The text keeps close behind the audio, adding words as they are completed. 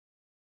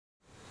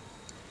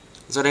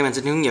Sau đây mình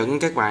xin hướng dẫn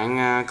các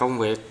bạn công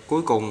việc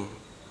cuối cùng,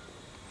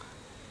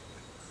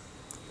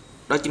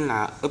 đó chính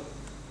là úp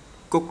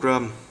cúc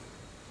rơm.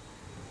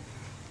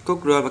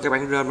 Cúc rơm và các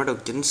bản rơm đã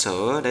được chỉnh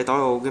sửa để tối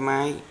ưu cái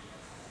máy.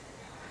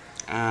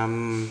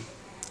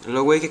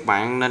 Lưu ý các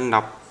bạn nên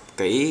đọc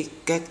kỹ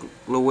các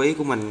lưu ý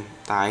của mình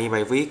tại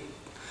bài viết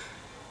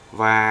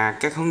và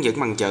các hướng dẫn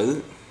bằng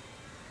chữ.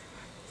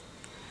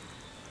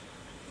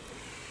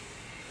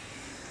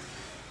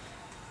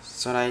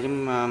 Sau đây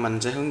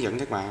mình sẽ hướng dẫn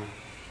các bạn.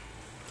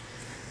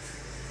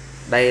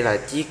 Đây là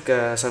chiếc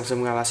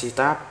Samsung Galaxy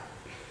Tab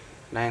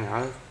đang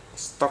ở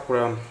stock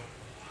ROM,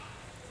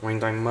 hoàn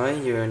toàn mới,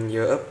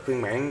 vừa up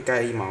phiên bản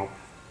KI1.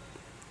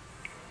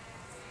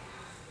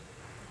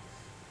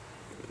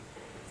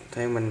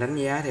 Theo mình đánh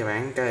giá thì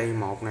bản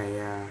KI1 này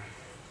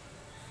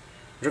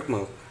rất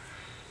mượt,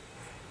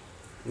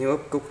 nếu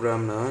up cúc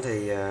ROM nữa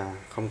thì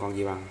không còn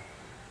gì bằng.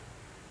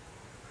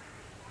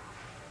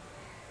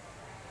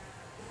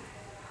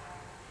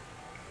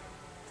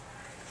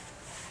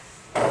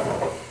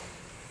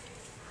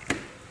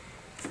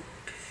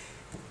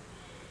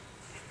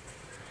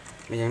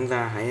 Bây giờ chúng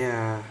ta hãy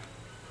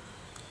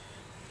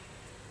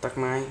tắt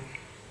máy.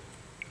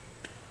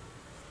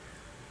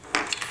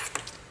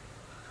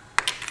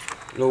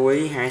 Lưu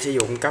ý hãy sử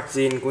dụng cáp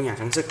zin của nhà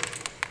sản xuất.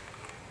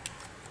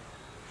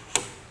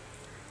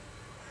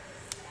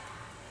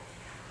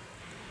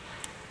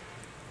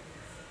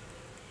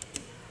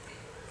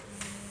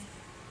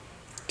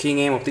 Khi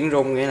nghe một tiếng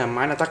rung nghĩa là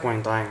máy đã tắt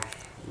hoàn toàn.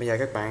 Bây giờ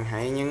các bạn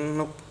hãy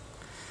nhấn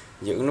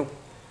giữ nút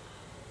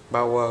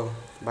power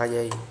 3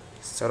 giây.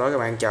 Sau đó các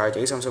bạn chờ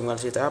chữ Samsung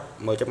Galaxy Tab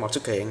 10.1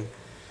 xuất hiện.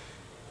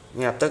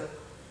 Ngay lập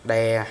tức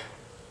đè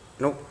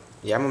nút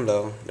giảm âm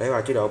lượng để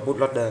vào chế độ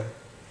bootloader.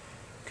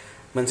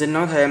 Mình xin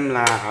nói thêm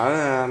là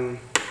ở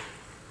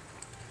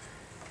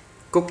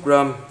cúc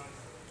ROM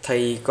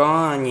thì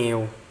có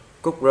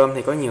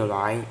nhiều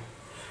loại.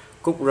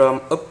 Cúc ROM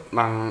up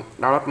bằng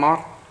download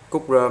mode,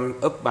 cúc ROM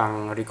up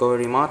bằng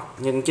recovery mode,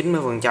 nhưng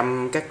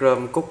 90% các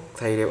ROM cúc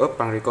thì đều up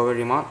bằng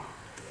recovery mode.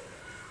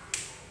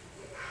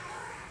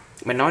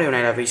 Mình nói điều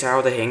này là vì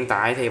sao? Thì hiện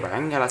tại thì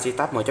bản Galaxy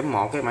Tab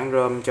 10.1, cái bản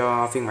ROM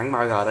cho phiên bản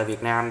 3G tại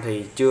Việt Nam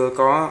thì chưa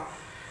có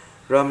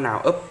ROM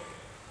nào up,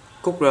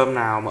 cúc ROM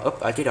nào mà up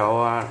ở chế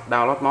độ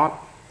download mode.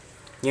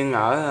 Nhưng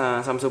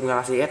ở Samsung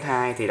Galaxy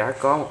S2 thì đã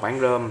có một bản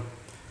ROM,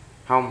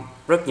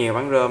 rất nhiều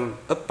bản ROM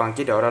up bằng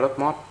chế độ download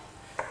mode.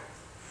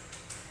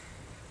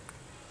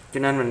 Cho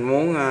nên mình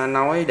muốn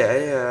nói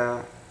để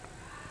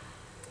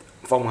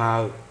phòng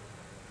hờ.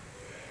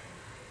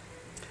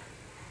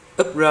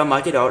 Up ROM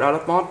ở chế độ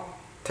download mode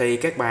thì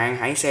các bạn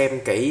hãy xem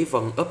kỹ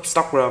phần up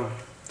stock ROM.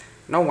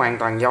 Nó hoàn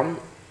toàn giống,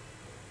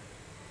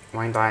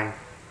 hoàn toàn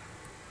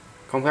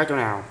không khác chỗ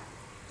nào.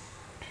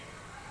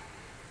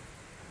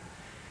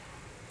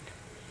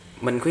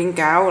 Mình khuyến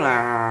cáo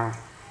là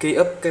khi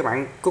up cái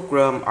bản cúc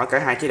ROM ở cả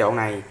hai chế độ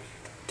này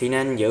thì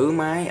nên giữ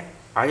máy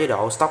ở chế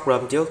độ stock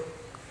ROM trước.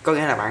 Có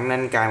nghĩa là bạn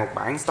nên cài một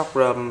bản stock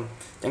ROM,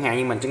 chẳng hạn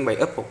như mình chuẩn bị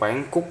up một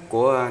bản cúc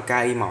của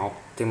KI1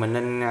 thì mình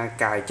nên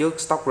cài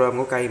trước stock ROM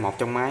của KI1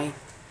 trong máy.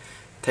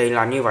 Thì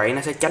làm như vậy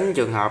nó sẽ tránh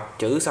trường hợp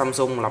chữ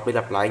Samsung lặp đi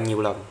lặp lại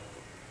nhiều lần.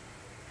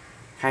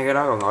 Hay cái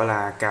đó còn gọi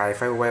là cài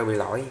firewall bị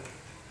lỗi.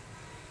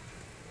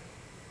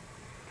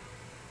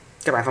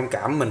 Các bạn thông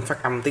cảm mình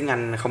phát âm tiếng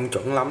Anh không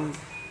chuẩn lắm.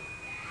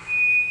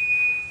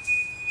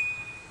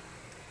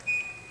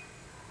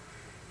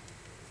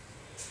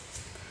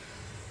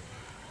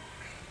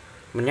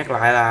 Mình nhắc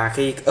lại là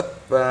khi up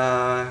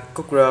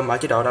cúc ROM ở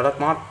chế độ download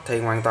mode thì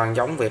hoàn toàn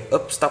giống việc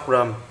up stock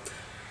ROM.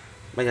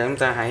 Bây giờ chúng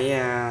ta hãy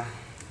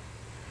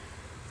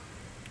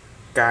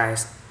cài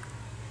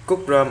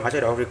cúc ROM ở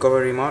chế độ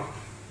recovery mode.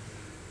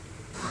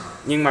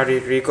 Nhưng mà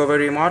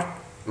recovery mode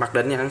mặc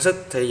định nhà sản xuất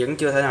thì vẫn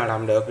chưa thể nào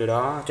làm được điều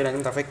đó, cho nên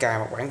chúng ta phải cài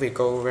một bản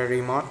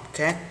recovery mode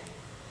khác.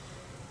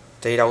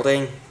 Thì đầu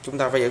tiên chúng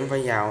ta vẫn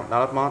phải vào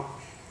download mode.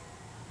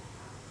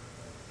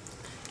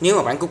 Nếu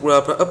mà bản cúc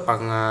ROM nó up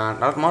bằng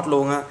download mode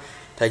luôn á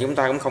thì chúng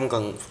ta cũng không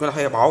cần, chúng ta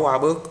phải bỏ qua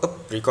bước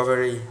up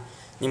recovery.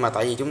 Nhưng mà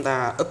tại vì chúng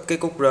ta up cái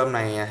cúc ROM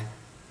này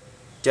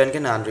trên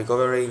cái nền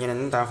recovery cho nên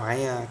chúng ta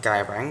phải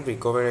cài bản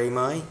recovery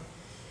mới.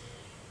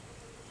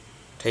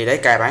 Thì để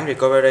cài bản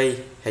recovery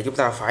thì chúng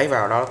ta phải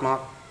vào download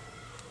mode,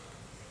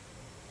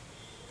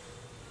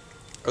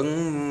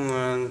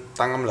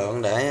 tăng âm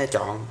lượng để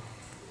chọn.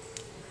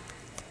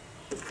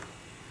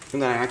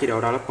 Chúng ta đang ở chế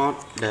độ download mode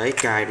để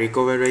cài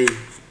recovery.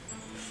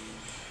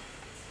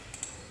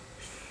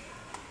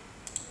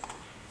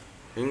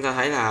 Chúng ta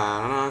thấy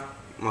là nó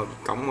một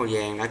cổng màu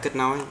vàng đã kết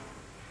nối.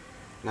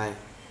 Đây,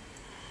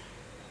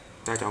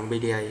 ta chọn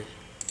PDA.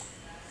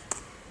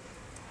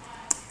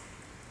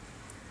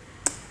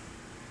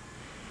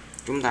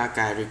 Chúng ta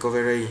cài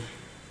recovery.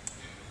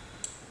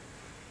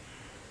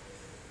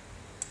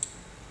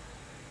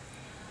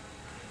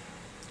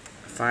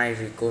 File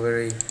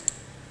recovery.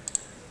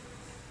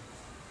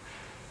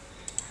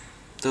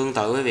 Tương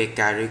tự với việc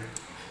cài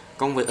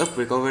công việc up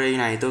recovery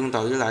này tương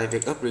tự với lại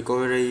việc up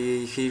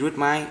recovery khi root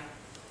máy.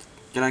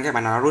 Cho nên các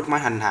bạn nào root máy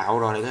thành thạo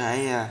rồi thì có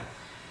thể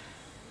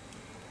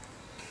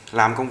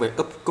làm công việc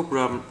up cúc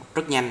ROM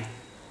rất nhanh.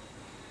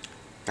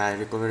 cài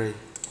recovery.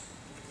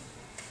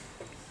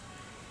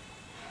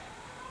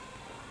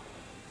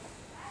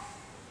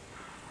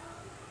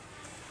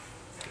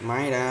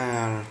 Máy đã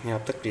ngay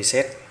lập tức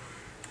reset.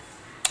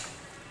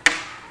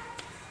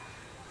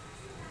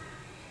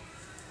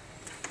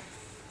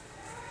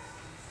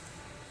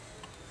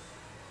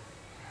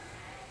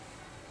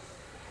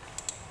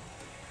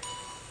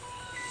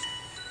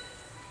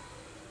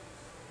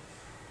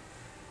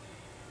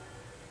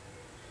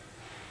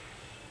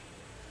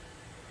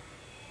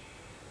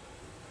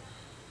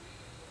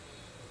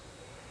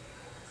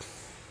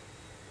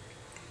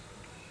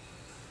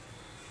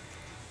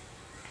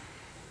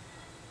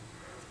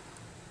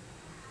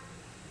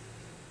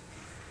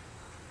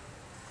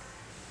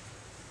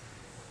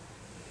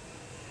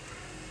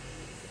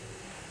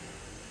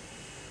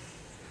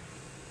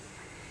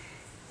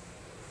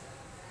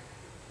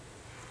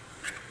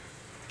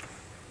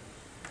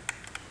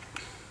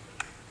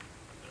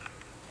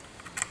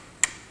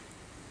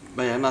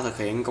 Bây giờ chúng ta thực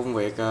hiện công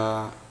việc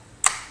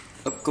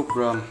up cúc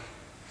ROM.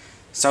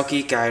 Sau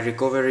khi cài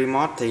recovery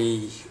mode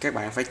thì các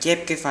bạn phải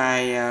chép cái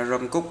file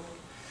ROM cúc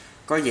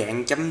có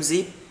dạng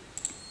 .zip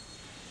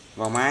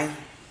vào máy.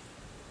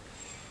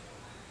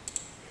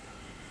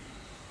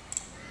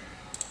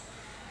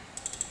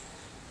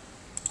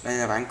 Đây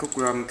là bản cúc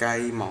ROM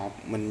KI1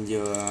 mình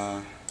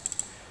vừa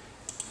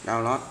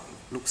download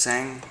lúc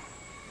sáng.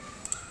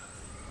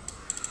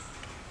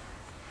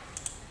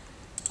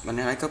 Mình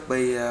có thể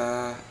copy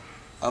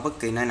ở bất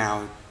kỳ nơi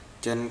nào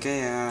trên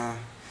cái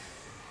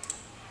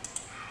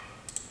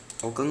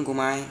ổ cứng của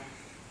máy,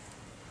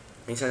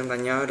 miễn sao chúng ta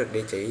nhớ được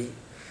địa chỉ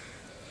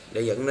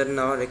để dẫn đến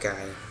nó để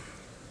cài.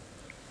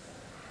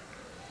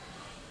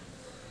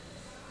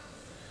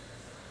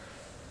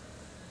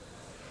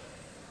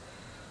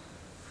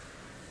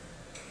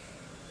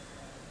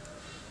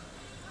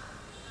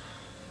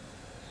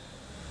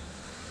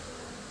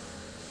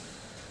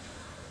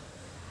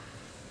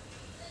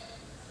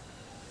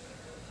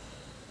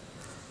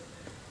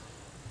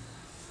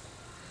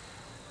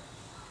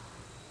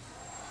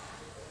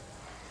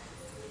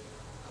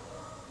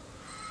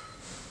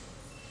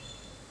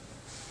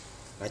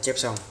 Đã chép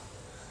xong,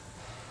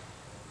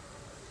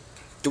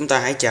 chúng ta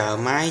hãy chờ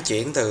máy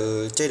chuyển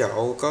từ chế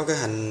độ có cái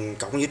hình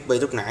cổng USB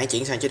lúc nãy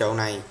chuyển sang chế độ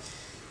này,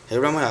 thì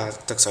lúc đó mới là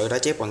thực sự đã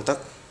chép hoàn tất.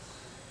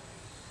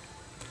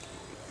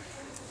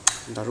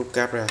 Chúng ta rút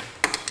cáp ra,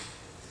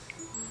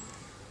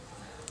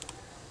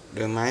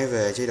 đưa máy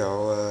về chế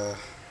độ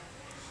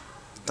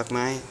tắt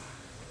máy.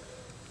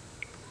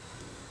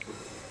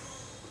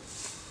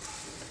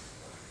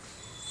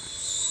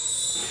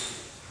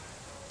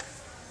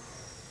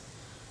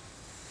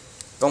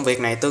 Công việc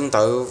này tương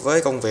tự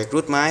với công việc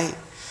root máy.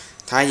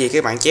 Thay vì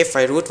các bạn chép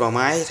file root vào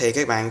máy thì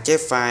các bạn chép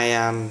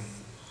file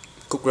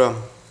cúc ROM.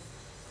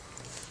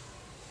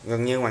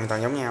 Gần như hoàn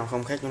toàn giống nhau,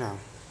 không khác chỗ nào.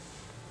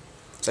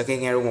 Sau khi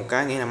nghe rung một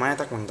cái nghĩa là máy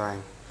tắt hoàn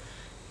toàn.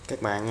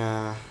 Các bạn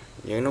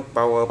giữ nút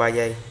power 3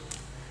 giây.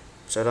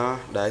 Sau đó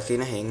đợi khi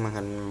nó hiện màn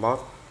hình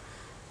boss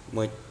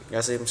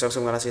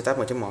Samsung Galaxy Tab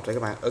 10.1 thì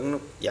các bạn ấn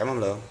nút giảm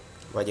âm lượng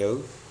và giữ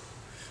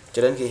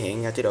cho đến khi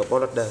hiện ra chế độ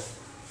boot loader.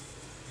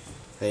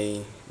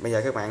 Thì bây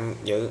giờ các bạn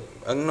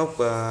ấn nút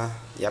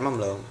giảm âm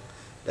lượng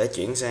để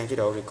chuyển sang chế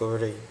độ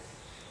recovery,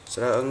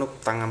 sau đó ấn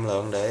nút tăng âm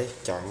lượng để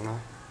chọn nó.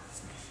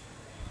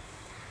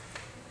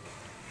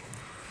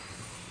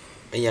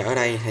 Bây giờ ở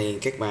đây thì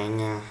các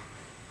bạn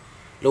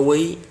lưu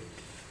ý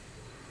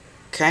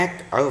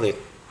khác ở việc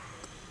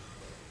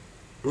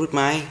root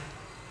máy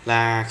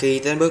là khi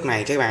đến bước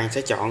này các bạn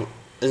sẽ chọn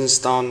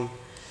install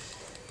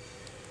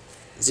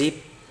zip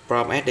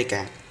from SD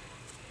card,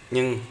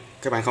 nhưng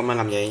các bạn không nên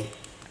làm vậy.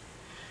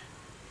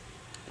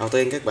 Đầu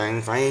tiên các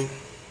bạn phải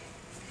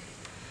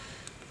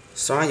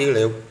xóa dữ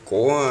liệu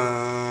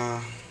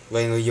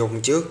về người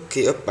dùng trước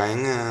khi up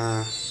bản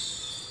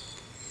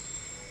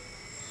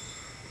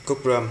cúc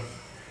ROM.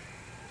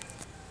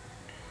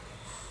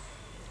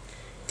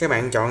 Các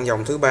bạn chọn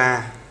dòng thứ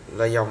 3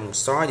 là dòng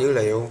xóa dữ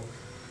liệu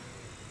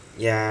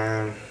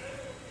và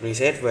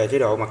reset về chế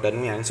độ mặc định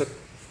của nhà sản xuất.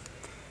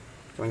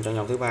 Các bạn chọn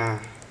dòng thứ 3,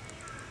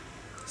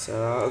 sau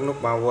đó ấn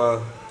nút power,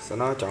 sau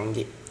đó chọn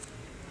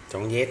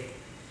Z.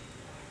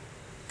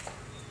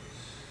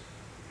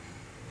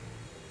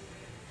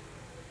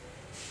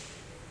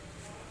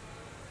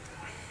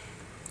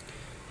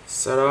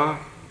 Sau đó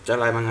trở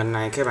lại màn hình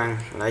này, các bạn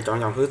lại chọn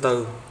dòng thứ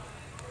 4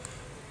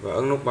 và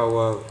ấn nút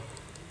power,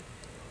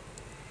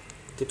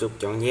 tiếp tục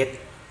chọn Z.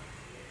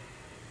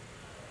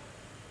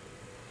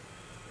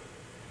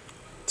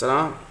 Sau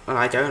đó nó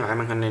lại trở lại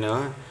màn hình này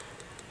nữa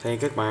thì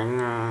các bạn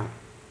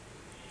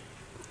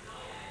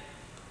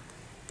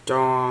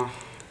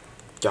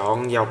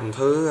chọn dòng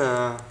thứ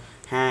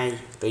 2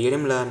 từ dưới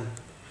đếm lên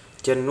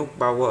trên nút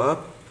power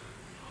up.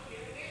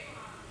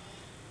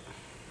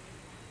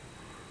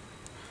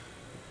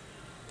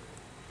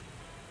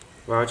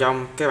 Vào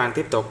trong các bạn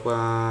tiếp tục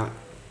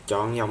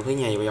chọn dòng thứ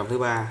nhì và dòng thứ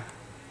 3.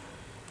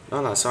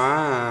 Đó là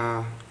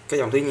xóa cái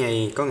dòng thứ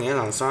nhì, có nghĩa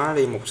là xóa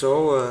đi một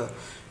số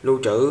lưu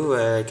trữ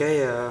về cái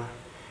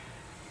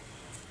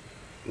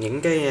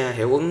những cái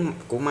hiệu ứng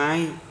của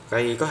máy,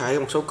 vì có thể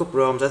một số cúp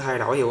ROM sẽ thay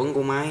đổi hiệu ứng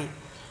của máy,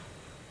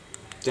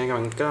 cho nên các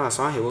bạn cái đó là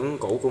xóa hiệu ứng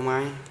cũ của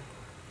máy.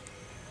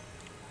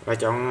 Và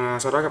chọn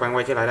sau đó các bạn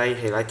quay trở lại đây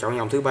thì lại chọn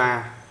dòng thứ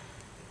ba,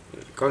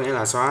 có nghĩa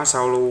là xóa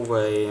sao lưu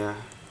về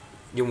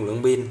dung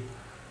lượng pin.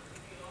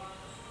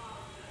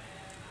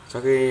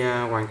 Sau khi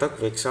hoàn tất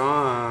việc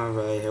xóa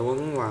về hiệu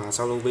ứng và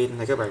sao lưu pin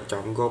thì các bạn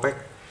chọn Go Back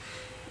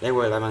để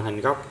quay lại màn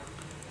hình gốc.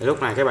 Thì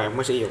lúc này các bạn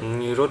mới sử dụng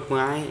như root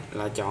máy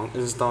là chọn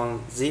Install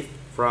Zip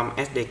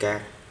from SD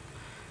card,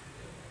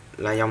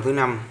 là dòng thứ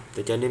 5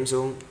 từ trên đếm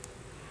xuống.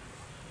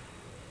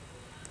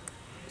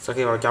 Sau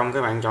khi vào trong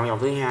các bạn chọn dòng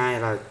thứ hai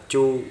là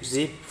Choose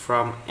Zip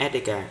from SD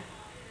card,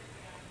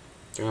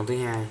 chọn dòng thứ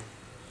hai.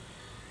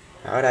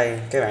 Ở đây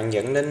các bạn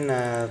dẫn đến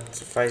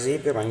file zip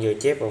các bạn vừa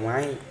chép vào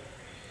máy.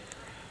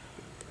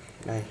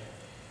 Đây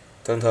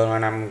thường thường là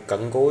nằm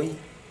cận cuối,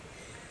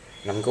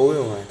 nằm cuối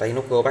luôn rồi, tay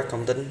nút Go Back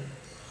không tính.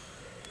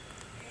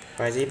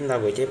 File zip chúng ta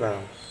vừa chép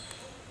vào,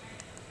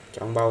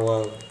 chọn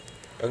Power,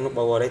 ấn nút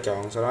Power để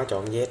chọn, sau đó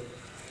chọn Z.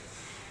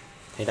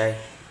 Thì đây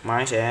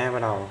máy sẽ bắt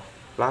đầu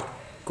flash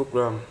cúp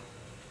ROM.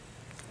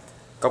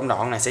 Công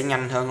đoạn này sẽ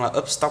nhanh hơn là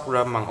up stock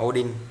ROM bằng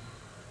Odin.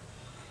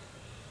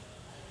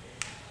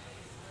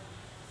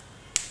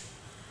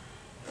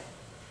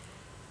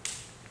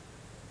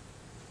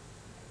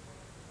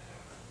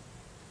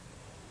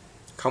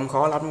 Không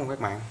khó lắm luôn các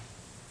bạn.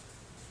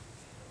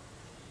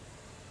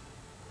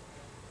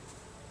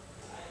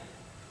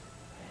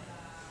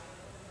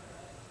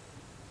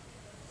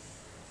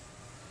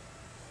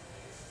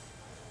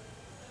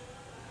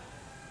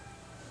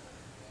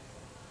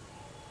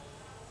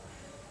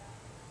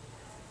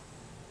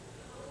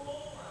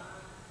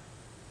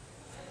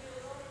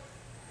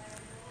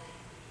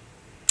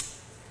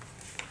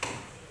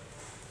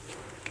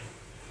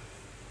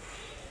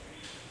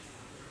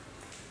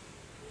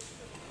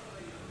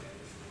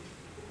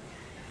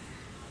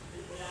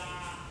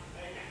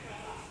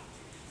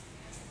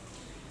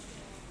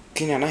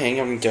 Khi nào nó hiện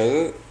dòng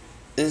chữ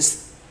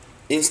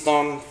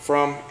Install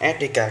from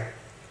SD card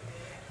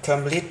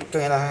complete, có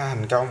nghĩa là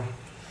thành công,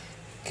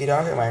 khi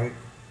đó các bạn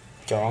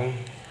chọn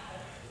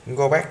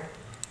Go Back,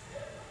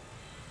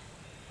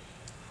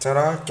 sau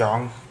đó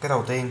chọn cái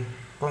đầu tiên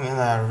có nghĩa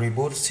là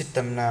Reboot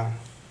System Now.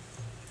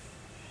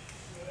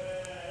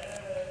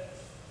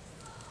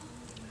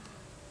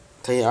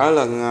 Thì ở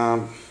lần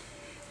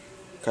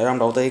khởi động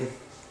đầu tiên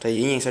thì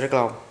dĩ nhiên sẽ rất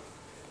lâu,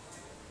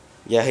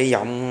 và hy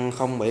vọng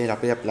không bị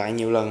lặp đi lặp lại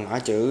nhiều lần ở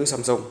chữ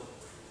Samsung.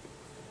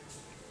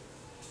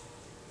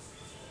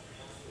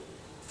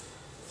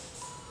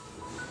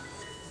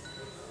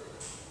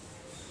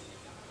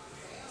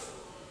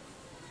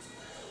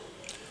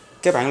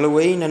 Các bạn lưu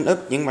ý nên up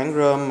những bản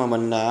ROM mà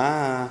mình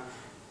đã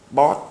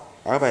post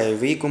ở bài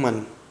viết của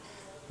mình,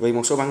 vì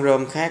một số bản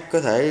ROM khác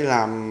có thể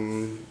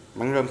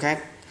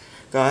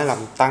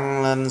làm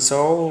tăng lên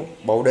số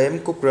bộ đếm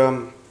cúp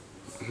ROM,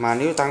 mà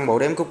nếu tăng bộ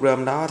đếm cúp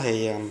ROM đó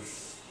thì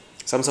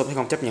Samsung sẽ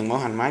không chấp nhận bảo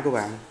hành máy của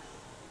bạn.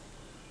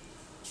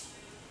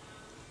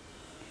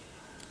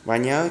 Và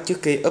nhớ trước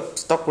khi up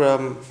stock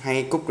ROM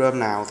hay cúp ROM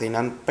nào thì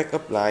nên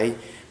backup lại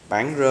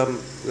bản ROM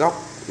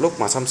gốc lúc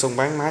mà Samsung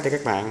bán máy cho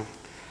các bạn,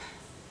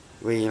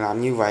 vì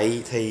làm như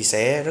vậy thì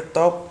sẽ rất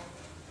tốt.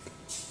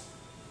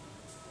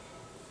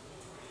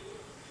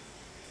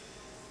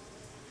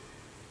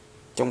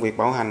 Trong việc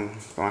bảo hành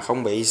mà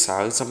không bị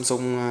sợ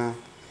Samsung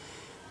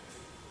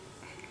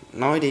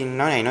nói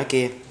này nói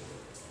kia.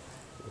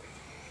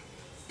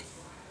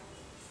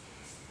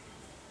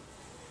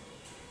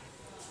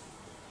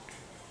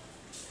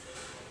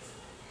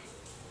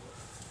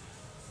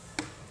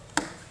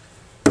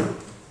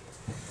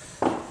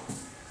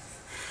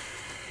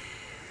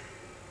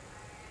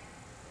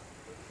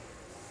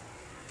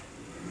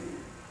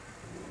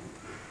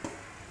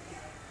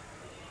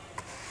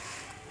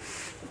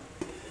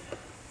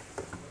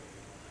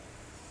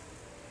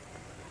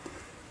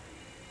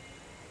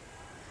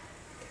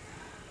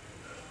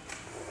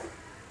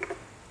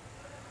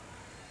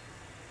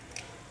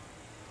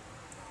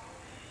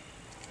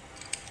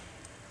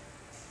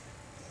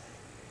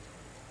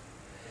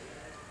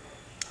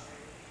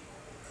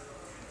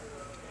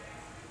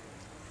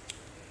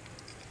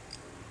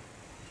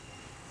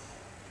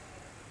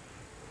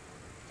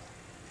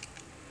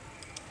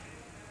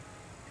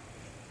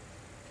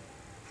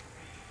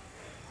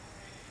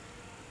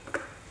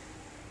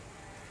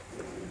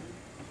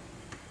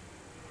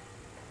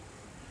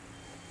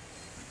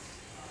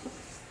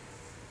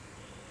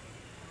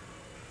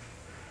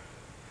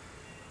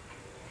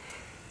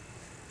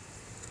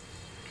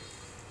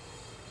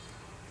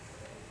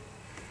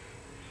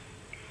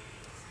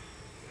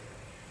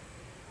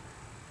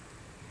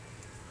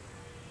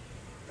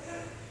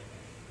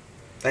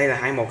 Đây là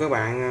 21 các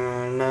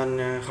bạn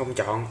nên không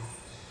chọn,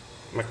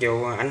 mặc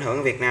dù ảnh hưởng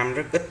ở Việt Nam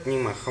rất ít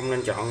nhưng mà không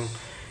nên chọn,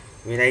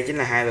 vì đây chính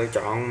là hai lựa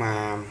chọn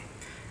mà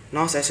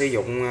nó sẽ sử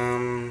dụng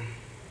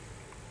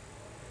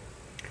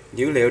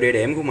dữ liệu địa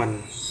điểm của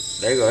mình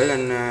để gửi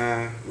lên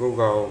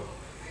Google,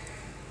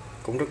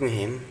 cũng rất nguy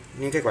hiểm.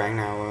 Nếu các bạn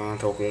nào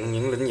thuộc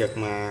những lĩnh vực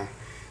mà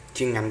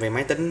chuyên ngành về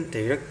máy tính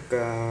thì rất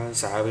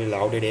sợ bị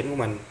lộ địa điểm của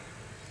mình.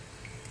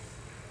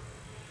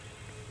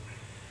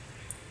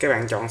 Các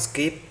bạn chọn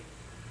skip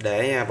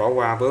để bỏ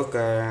qua bước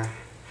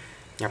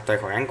nhập tài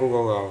khoản của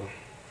Google.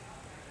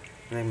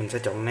 Đây mình sẽ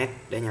chọn net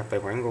để nhập tài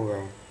khoản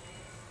Google.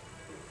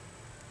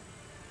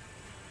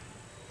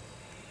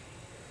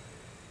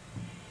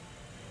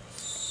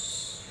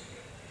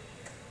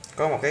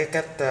 Có một cái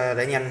cách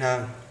để nhanh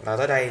hơn là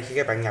tới đây khi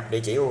các bạn nhập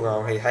địa chỉ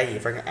Google thì thay vì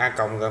phải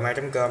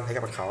a.gmail.com thì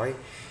các bạn khỏi,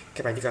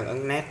 các bạn chỉ cần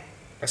ấn net,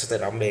 nó sẽ tự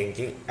động điền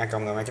chữ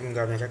a.gmail.com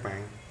nha các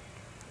bạn.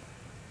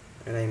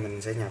 Ở đây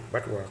mình sẽ nhập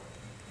password.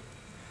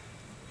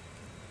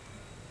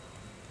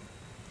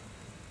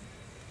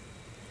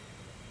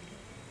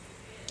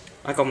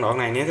 Ở công đoạn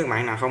này nếu các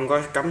bạn nào không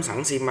có cắm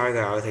sẵn sim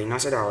 3G thì nó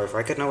sẽ đòi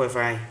phải kết nối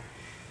wifi,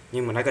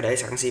 nhưng mình đã có để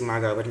sẵn sim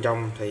 3G bên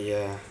trong thì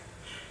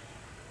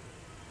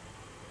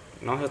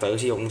nó sẽ tự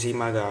sử dụng sim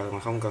 3G mà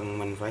không cần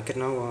mình phải kết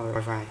nối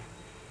wifi.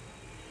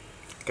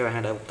 Các bạn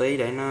hãy đợi một tí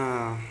để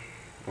nó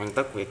hoàn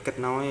tất việc kết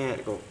nối,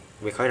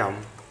 việc khởi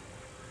động.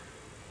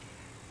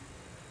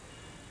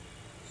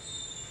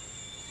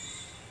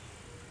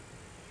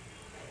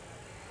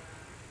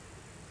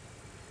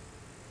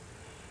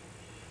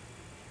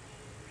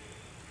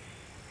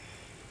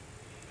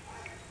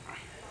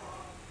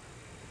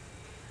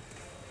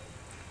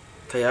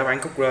 Thì ở bản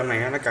code ROM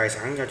này nó cài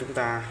sẵn cho chúng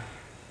ta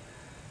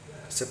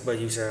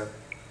super user.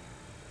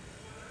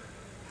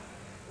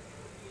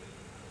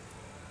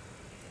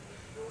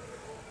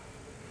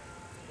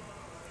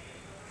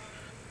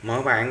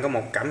 Mỗi bạn có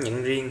một cảm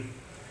nhận riêng,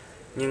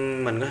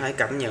 nhưng mình có thể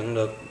cảm nhận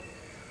được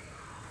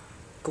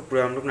code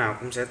ROM lúc nào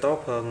cũng sẽ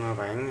tốt hơn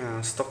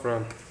bản stock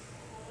ROM.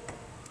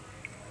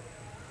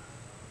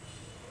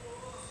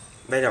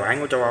 Đây là bản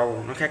của châu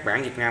Âu, nó khác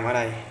bản Việt Nam ở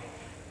đây.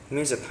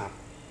 Music Hub.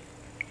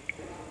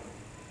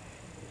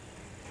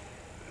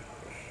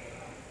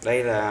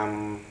 Đây là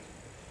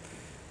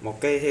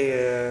một cái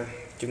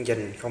chương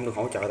trình không được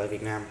hỗ trợ tại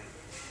Việt Nam.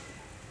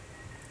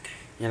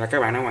 Vậy là các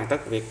bạn đã hoàn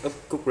tất việc up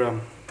code ROM.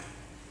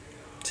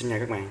 Xin chào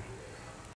các bạn.